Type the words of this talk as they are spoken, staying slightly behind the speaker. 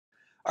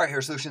All right, here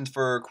are solutions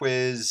for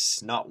quiz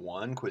not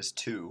 1, quiz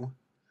 2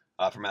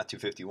 for Math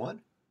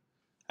 251.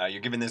 You're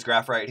given this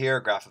graph right here,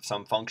 a graph of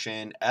some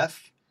function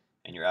f,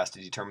 and you're asked to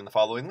determine the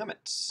following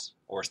limits,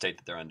 or state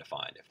that they're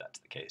undefined if that's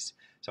the case.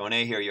 So in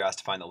A here, you're asked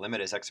to find the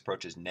limit as x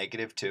approaches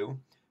negative 2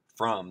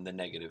 from the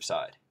negative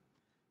side.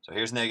 So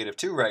here's negative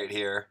 2 right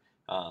here,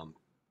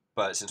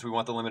 but since we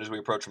want the limit as we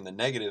approach from the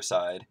negative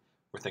side,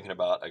 we're thinking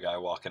about a guy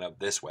walking up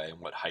this way, and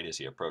what height is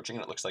he approaching?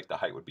 And it looks like the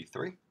height would be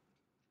 3.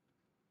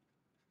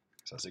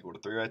 So that's equal to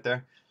 3 right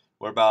there.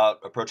 What about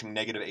approaching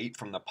negative 8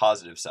 from the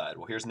positive side?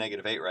 Well, here's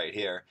negative 8 right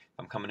here. If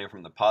I'm coming in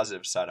from the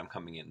positive side, I'm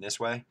coming in this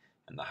way.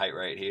 And the height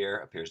right here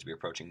appears to be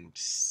approaching,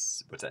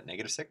 what's that,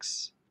 negative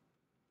 6?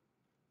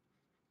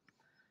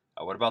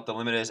 What about the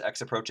limit as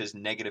x approaches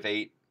negative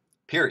 8,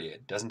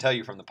 period? Doesn't tell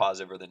you from the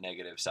positive or the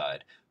negative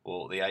side.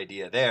 Well, the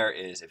idea there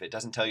is if it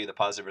doesn't tell you the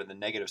positive or the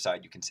negative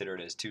side, you consider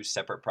it as two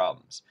separate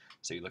problems.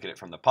 So you look at it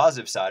from the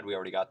positive side, we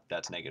already got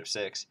that's negative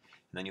 6.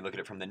 And then you look at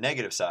it from the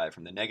negative side.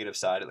 From the negative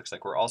side, it looks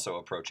like we're also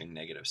approaching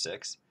negative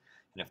 6.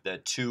 And if the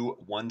two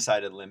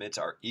one-sided limits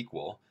are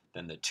equal,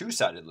 then the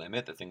two-sided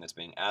limit, the thing that's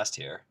being asked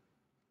here,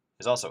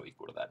 is also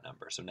equal to that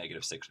number. So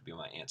negative 6 would be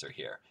my answer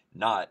here,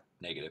 not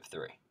negative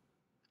 3.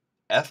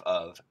 F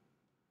of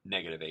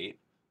negative 8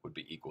 would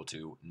be equal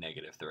to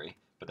negative 3,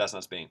 but that's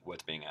not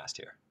what's being asked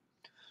here.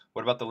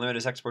 What about the limit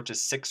as x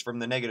approaches 6 from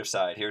the negative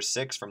side? Here's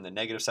 6 from the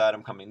negative side.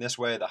 I'm coming this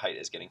way. The height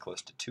is getting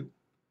close to 2.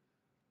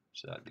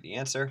 So that would be the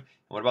answer. And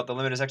what about the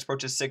limit as x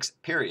approaches 6,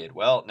 period?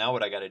 Well, now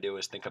what I got to do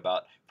is think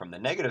about from the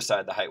negative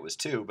side, the height was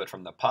 2, but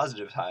from the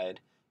positive side,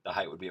 the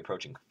height would be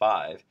approaching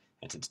 5.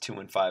 And since 2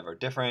 and 5 are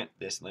different,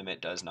 this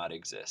limit does not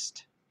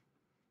exist.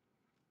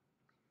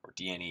 Or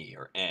DNE,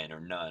 or N, or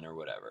none, or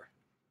whatever.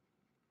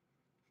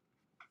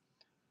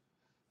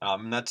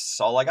 That's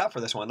all I got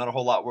for this one. Not a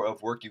whole lot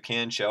of work you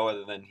can show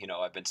other than,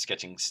 I've been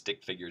sketching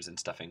stick figures and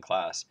stuff in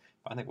class.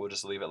 But I think we'll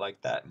just leave it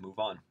like that and move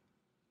on.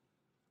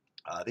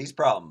 These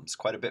problems,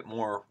 quite a bit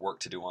more work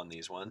to do on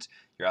these ones.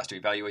 You're asked to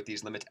evaluate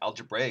these limits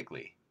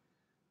algebraically.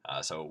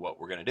 So what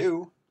we're going to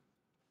do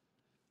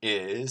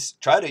is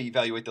try to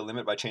evaluate the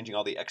limit by changing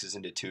all the x's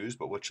into 2's,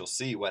 but what you'll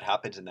see, what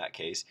happens in that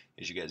case,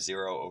 is you get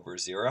 0 over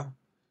 0.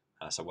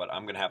 So what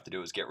I'm going to have to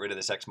do is get rid of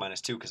this x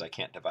minus 2 because I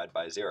can't divide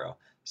by 0.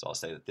 So I'll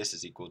say that this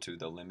is equal to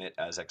the limit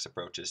as x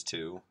approaches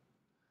 2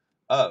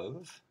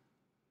 of,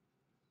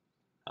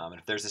 and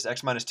if there's this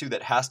x minus 2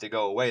 that has to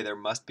go away, there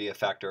must be a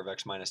factor of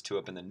x minus 2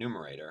 up in the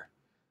numerator.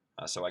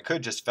 So I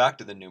could just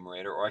factor the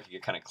numerator, or I could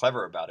get kind of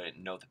clever about it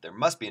and note that there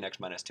must be an x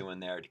minus 2 in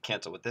there to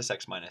cancel with this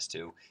x minus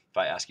 2 if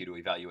I ask you to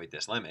evaluate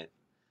this limit.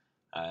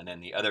 And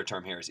then the other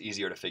term here is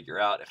easier to figure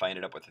out. If I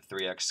ended up with a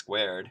 3x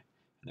squared,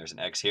 and there's an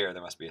x here,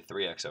 there must be a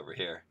 3x over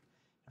here.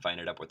 If I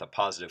ended up with a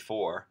positive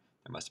 4,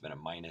 there must have been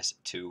a minus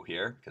 2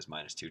 here, because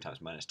minus 2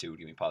 times minus 2 would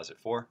give me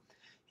positive 4.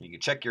 And you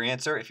can check your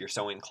answer if you're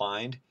so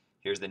inclined.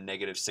 Here's the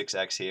negative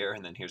 6x here,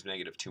 and then here's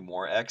negative 2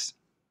 more x.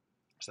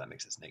 So that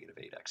makes this negative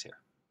 8x here.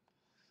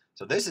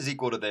 So this is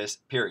equal to this,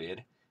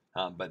 period.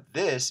 But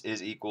this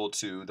is equal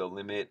to the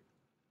limit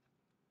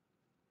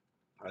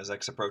as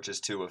x approaches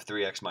 2 of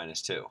 3x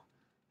minus 2.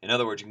 In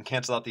other words, you can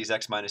cancel out these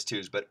x minus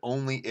 2's, but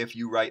only if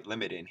you write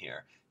limit in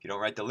here. If you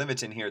don't write the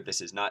limits in here,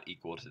 this is not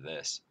equal to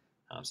this.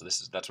 So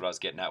that's what I was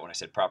getting at when I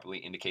said properly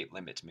indicate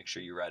limits. Make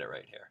sure you write it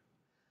right here.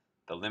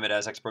 The limit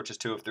as x approaches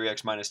 2 of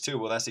 3x minus 2,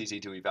 well, that's easy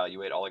to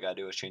evaluate. All I got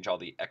to do is change all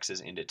the x's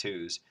into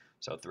 2's.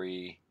 So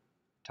 3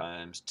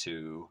 times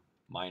 2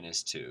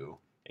 minus 2,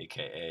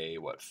 aka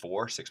what,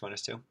 4? 6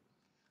 minus 2?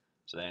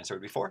 So the answer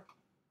would be 4.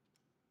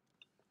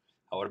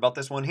 What about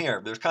this one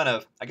here? There's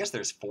I guess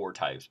there's 4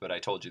 types, but I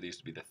told you these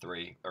would be the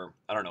 3, or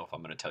I don't know if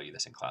I'm going to tell you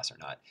this in class or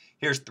not.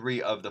 Here's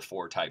 3 of the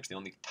 4 types. The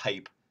only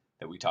type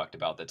that we talked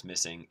about that's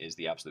missing is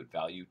the absolute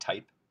value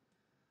type.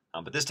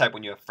 But this type,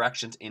 when you have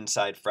fractions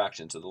inside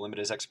fractions, so the limit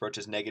as x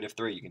approaches negative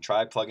 3, you can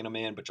try plugging them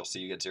in, but you'll see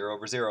you get 0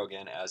 over 0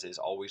 again, as is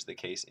always the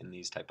case in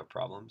these type of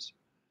problems.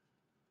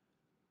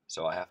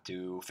 So I have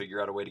to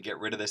figure out a way to get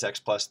rid of this x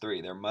plus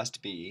 3. There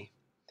must be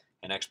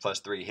an x plus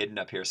 3 hidden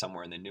up here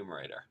somewhere in the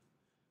numerator.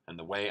 And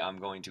the way I'm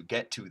going to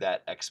get to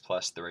that x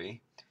plus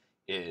 3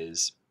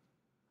 is,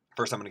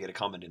 first I'm going to get a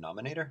common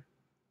denominator.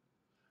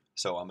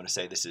 So I'm going to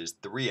say this is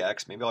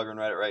 3x. Maybe I'll even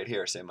write it right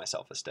here, save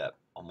myself a step.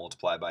 I'll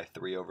multiply by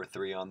 3 over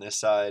 3 on this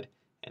side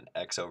and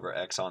x over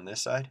x on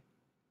this side.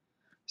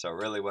 So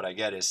really what I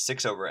get is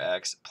 6 over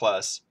x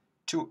plus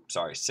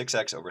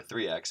 6x over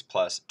 3x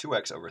plus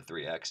 2x over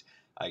 3x.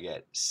 I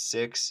get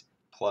 6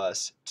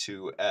 plus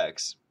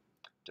 2x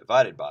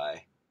divided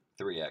by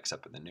 3x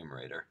up in the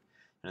numerator.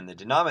 And in the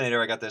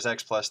denominator, I got this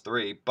x plus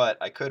 3, but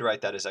I could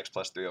write that as x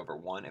plus 3 over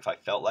 1 if I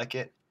felt like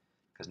it,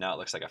 because now it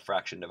looks like a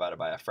fraction divided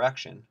by a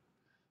fraction.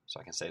 So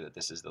I can say that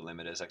this is the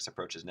limit as x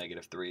approaches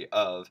negative 3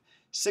 of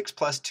 6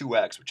 plus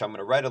 2x, which I'm going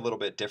to write a little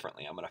bit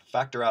differently. I'm going to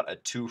factor out a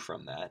 2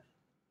 from that.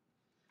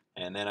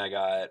 And then I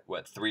got,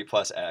 3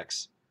 plus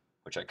x,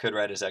 which I could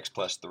write as x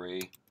plus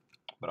 3,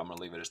 but I'm going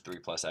to leave it as 3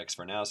 plus x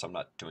for now, so I'm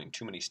not doing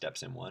too many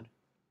steps in one.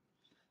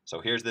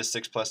 So here's this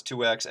 6 plus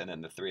 2x, and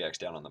then the 3x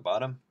down on the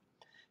bottom.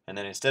 And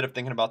then instead of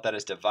thinking about that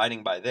as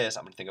dividing by this,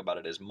 I'm going to think about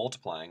it as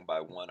multiplying by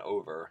 1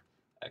 over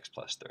x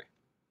plus 3.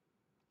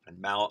 And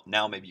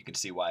now maybe you can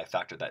see why I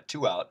factored that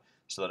 2 out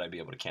so that I'd be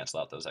able to cancel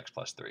out those x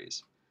plus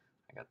 3's.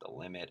 I got the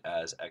limit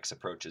as x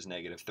approaches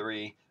negative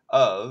 3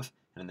 of,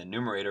 and in the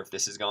numerator, if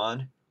this is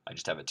gone, I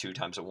just have a 2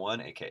 times a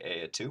 1,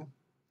 aka a 2.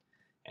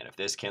 And if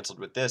this canceled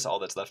with this, all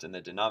that's left in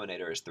the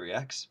denominator is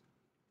 3x.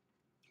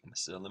 And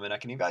this is a limit I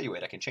can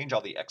evaluate. I can change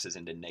all the x's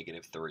into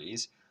negative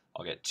 3's.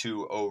 I'll get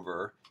 2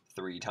 over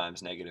 3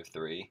 times negative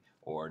 3,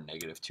 or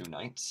negative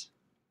 2/9,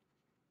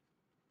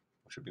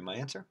 which would be my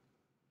answer.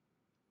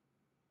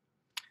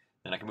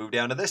 Then I can move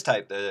down to this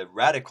type, the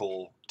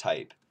radical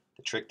type.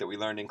 The trick that we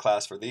learned in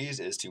class for these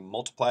is to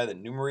multiply the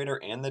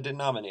numerator and the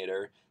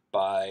denominator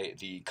by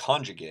the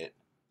conjugate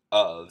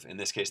of, in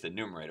this case, the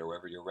numerator,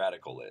 wherever your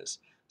radical is.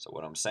 So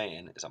what I'm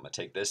saying is I'm going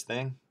to take this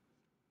thing,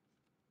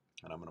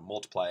 and I'm going to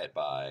multiply it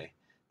by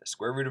the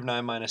square root of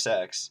 9 minus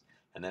x,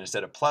 and then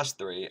instead of plus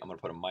 3, I'm going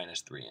to put a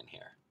minus 3 in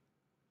here.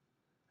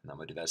 And I'm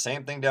going to do that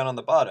same thing down on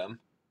the bottom.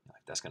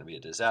 That's going to be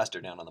a disaster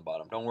down on the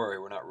bottom. Don't worry,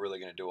 we're not really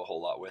going to do a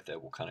whole lot with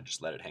it. We'll kind of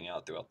just let it hang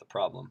out throughout the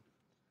problem.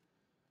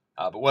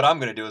 But what I'm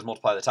going to do is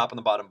multiply the top and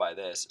the bottom by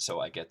this, so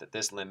I get that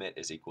this limit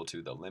is equal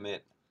to the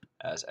limit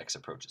as x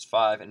approaches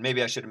 5. And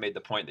maybe I should have made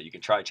the point that you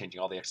can try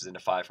changing all the x's into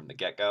 5 from the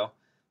get-go,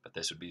 but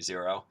this would be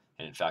 0.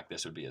 And in fact,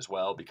 this would be as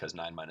well, because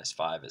 9 minus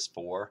 5 is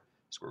 4.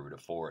 Square root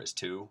of 4 is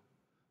 2.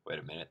 Wait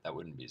a minute, that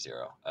wouldn't be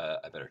 0.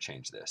 I better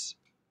change this.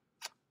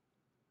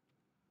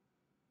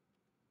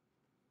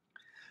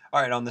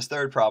 All right, on this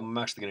third problem,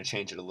 I'm actually going to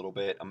change it a little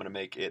bit. I'm going to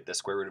make it the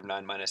square root of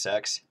 9 minus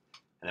x,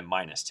 and then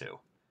minus 2.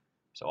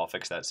 So I'll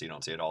fix that so you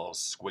don't see it all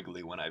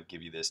squiggly when I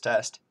give you this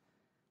test.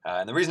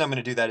 And the reason I'm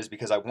going to do that is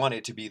because I want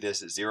it to be this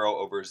 0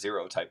 over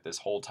 0 type, this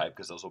whole type,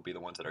 because those will be the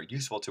ones that are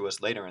useful to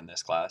us later in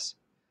this class.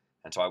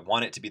 And so I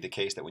want it to be the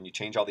case that when you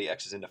change all the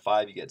x's into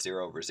 5, you get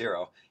 0 over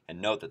 0.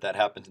 And note that that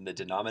happens in the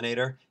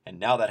denominator, and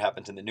now that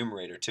happens in the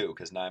numerator too,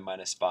 because 9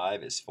 minus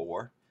 5 is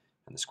 4,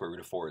 and the square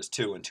root of 4 is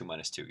 2, and 2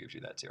 minus 2 gives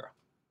you that 0.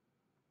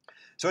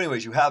 So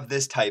anyways, you have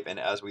this type, and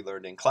as we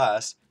learned in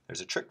class,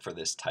 there's a trick for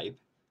this type.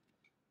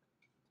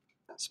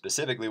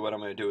 Specifically, what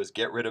I'm going to do is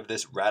get rid of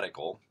this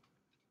radical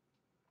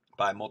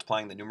by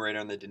multiplying the numerator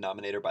and the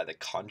denominator by the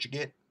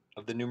conjugate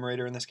of the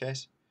numerator in this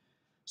case.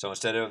 So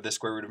instead of the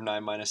square root of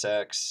 9 minus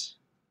x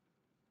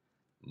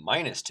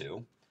minus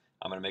 2,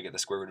 I'm going to make it the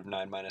square root of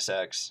 9 minus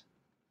x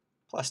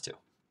plus 2.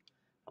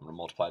 I'm going to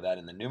multiply that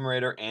in the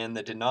numerator and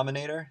the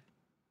denominator.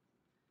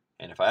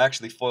 And if I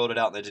actually FOILed it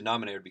out in the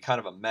denominator, it would be kind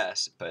of a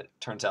mess, but it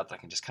turns out that I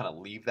can just kind of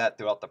leave that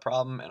throughout the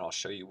problem, and I'll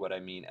show you what I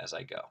mean as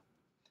I go.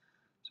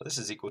 So this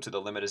is equal to the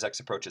limit as x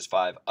approaches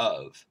 5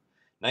 of.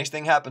 Nice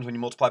thing happens when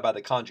you multiply by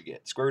the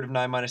conjugate. Square root of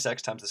 9 minus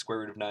x times the square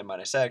root of 9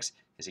 minus x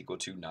is equal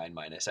to 9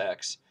 minus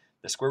x.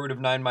 The square root of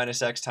 9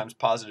 minus x times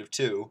positive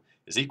 2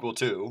 is equal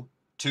to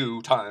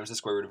 2 times the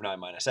square root of 9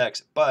 minus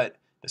x, but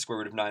the square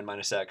root of 9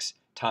 minus x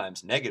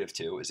times negative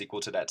 2 is equal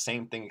to that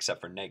same thing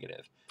except for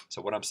negative.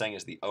 So what I'm saying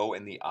is the O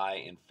and the I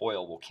in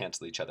FOIL will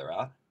cancel each other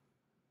out.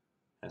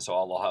 And so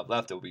all I'll have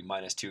left will be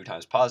minus 2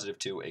 times positive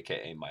 2,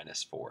 aka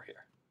minus 4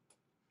 here.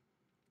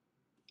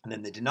 And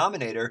then the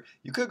denominator,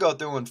 you could go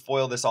through and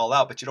FOIL this all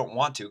out, but you don't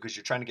want to because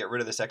you're trying to get rid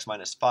of this x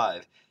minus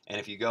 5. And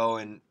if you go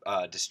and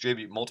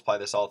multiply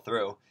this all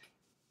through,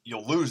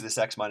 you'll lose this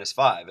x minus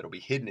 5. It'll be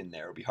hidden in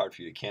there. It'll be hard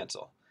for you to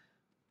cancel.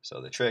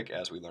 So the trick,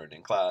 as we learned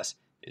in class,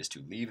 is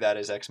to leave that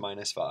as x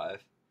minus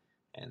 5,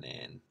 and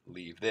then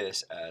leave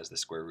this as the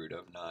square root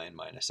of 9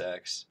 minus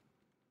x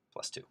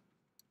plus 2.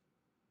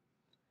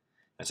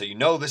 And so you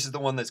know this is the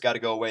one that's got to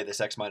go away,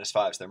 this x minus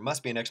 5. So there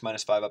must be an x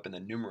minus 5 up in the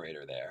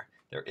numerator there.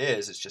 There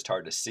is, it's just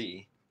hard to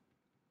see.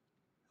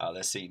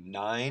 Let's see,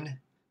 9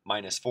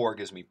 minus 4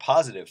 gives me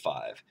positive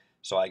 5.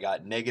 So I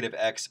got negative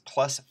x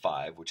plus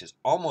 5, which is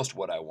almost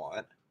what I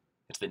want.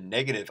 It's the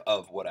negative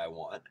of what I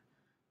want.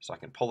 So I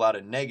can pull out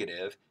a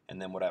negative,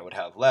 and then what I would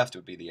have left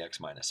would be the x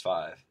minus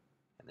 5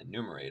 in the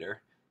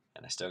numerator.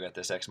 And I still got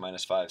this x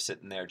minus 5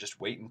 sitting there just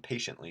waiting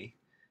patiently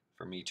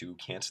for me to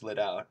cancel it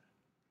out.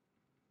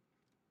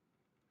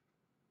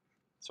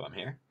 So I'm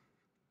here.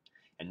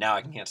 And now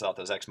I can cancel out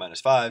those x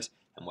minus 5's,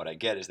 and what I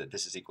get is that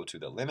this is equal to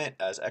the limit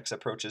as x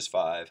approaches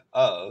 5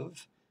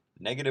 of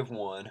negative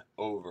 1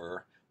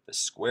 over the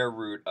square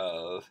root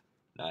of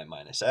 9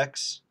 minus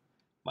x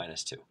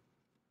minus 2.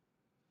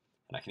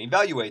 And I can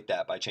evaluate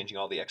that by changing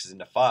all the x's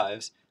into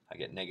 5's. I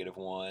get negative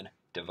 1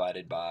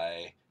 divided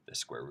by the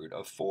square root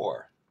of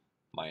 4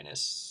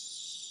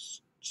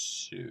 minus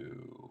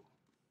 2.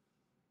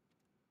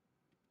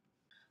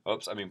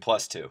 Oops, I mean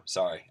plus 2.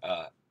 Sorry.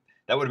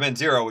 That would have been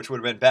 0, which would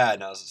have been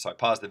bad. So I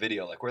paused the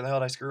video like, where the hell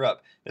did I screw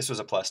up? This was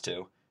a plus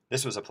 2.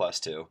 This was a plus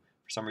 2.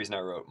 For some reason, I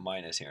wrote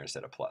minus here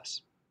instead of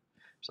plus.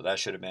 So that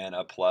should have been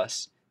a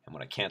plus. And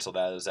when I cancel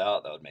those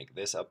out, that would make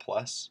this a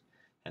plus.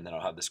 And then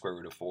I'll have the square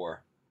root of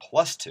 4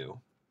 plus 2,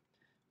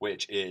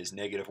 which is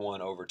negative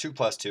 1 over 2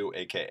 plus 2,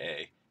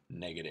 aka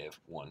negative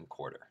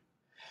 1/4.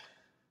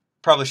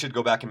 Probably should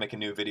go back and make a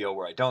new video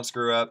where I don't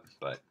screw up,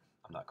 but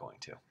I'm not going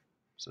to.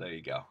 So there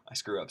you go. I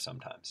screw up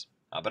sometimes.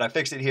 But I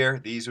fixed it here.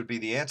 These would be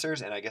the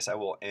answers, and I guess I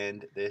will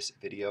end this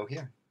video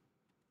here.